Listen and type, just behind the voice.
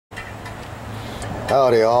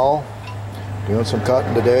Howdy all, doing some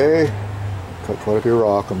cutting today. Cut quite a few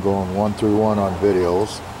rock. I'm going 1 through 1 on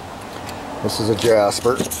videos. This is a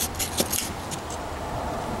Jasper.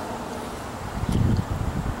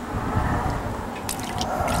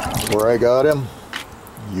 Where I got him,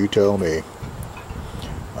 you tell me.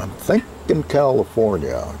 I'm thinking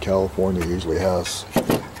California. California usually has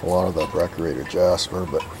a lot of the decorated Jasper,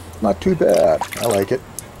 but not too bad. I like it.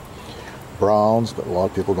 Browns, but a lot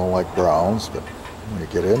of people don't like browns, but when you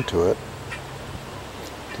get into it,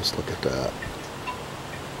 just look at that.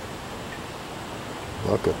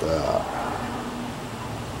 Look at that.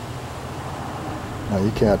 Now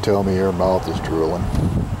you can't tell me your mouth is drooling.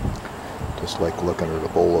 Just like looking at a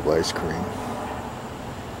bowl of ice cream.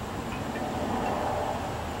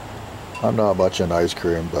 I'm not much in ice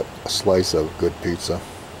cream, but a slice of good pizza.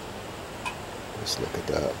 Just look at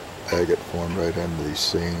that. Agate formed right into these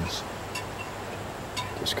seams.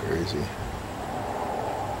 Just crazy.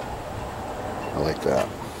 I like that.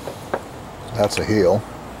 That's a heel.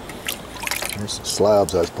 There's some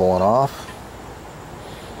slabs I was pulling off.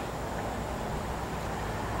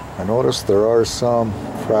 I noticed there are some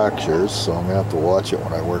fractures, so I'm going to have to watch it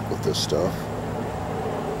when I work with this stuff.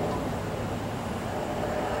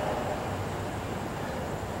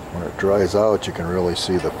 When it dries out, you can really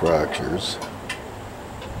see the fractures.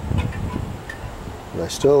 But I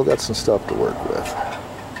still got some stuff to work with.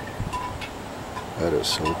 That is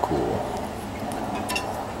so cool.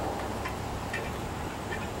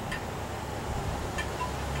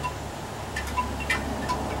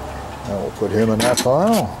 Now we'll put him in that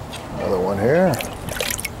pile. Another one here.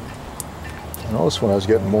 I noticed when I was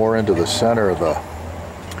getting more into the center, the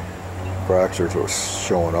fractures were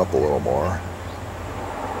showing up a little more.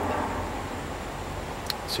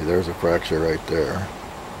 See, there's a fracture right there.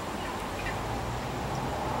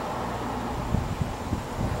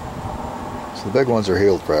 So the big ones are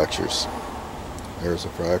healed fractures. There's a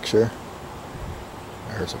fracture.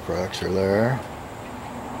 There's a fracture there.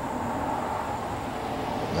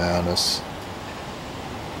 Man, this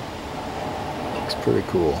looks pretty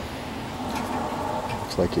cool.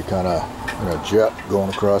 Looks like you're kind of in a jet going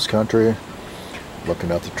across country, looking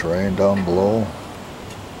at the terrain down below.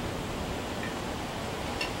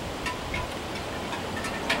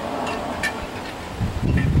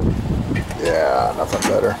 Yeah, nothing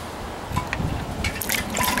better.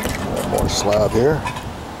 One more slab here.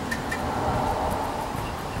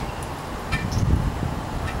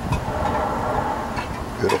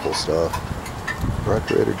 Beautiful stuff.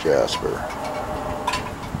 Decorated Jasper.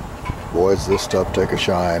 Boy, does this stuff take a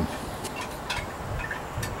shine.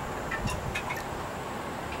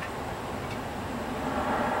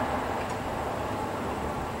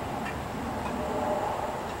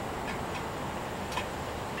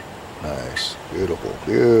 Nice. Beautiful.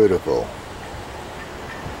 Beautiful.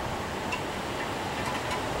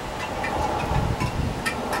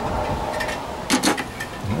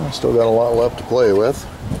 Well, still got a lot left to play with.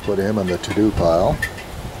 I'll put him in the to-do pile.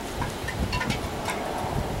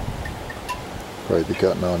 Probably be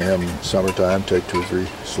cutting on him summertime, take 2 or 3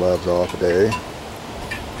 slabs off a day.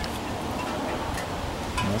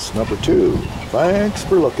 That's number 2. Thanks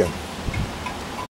for looking.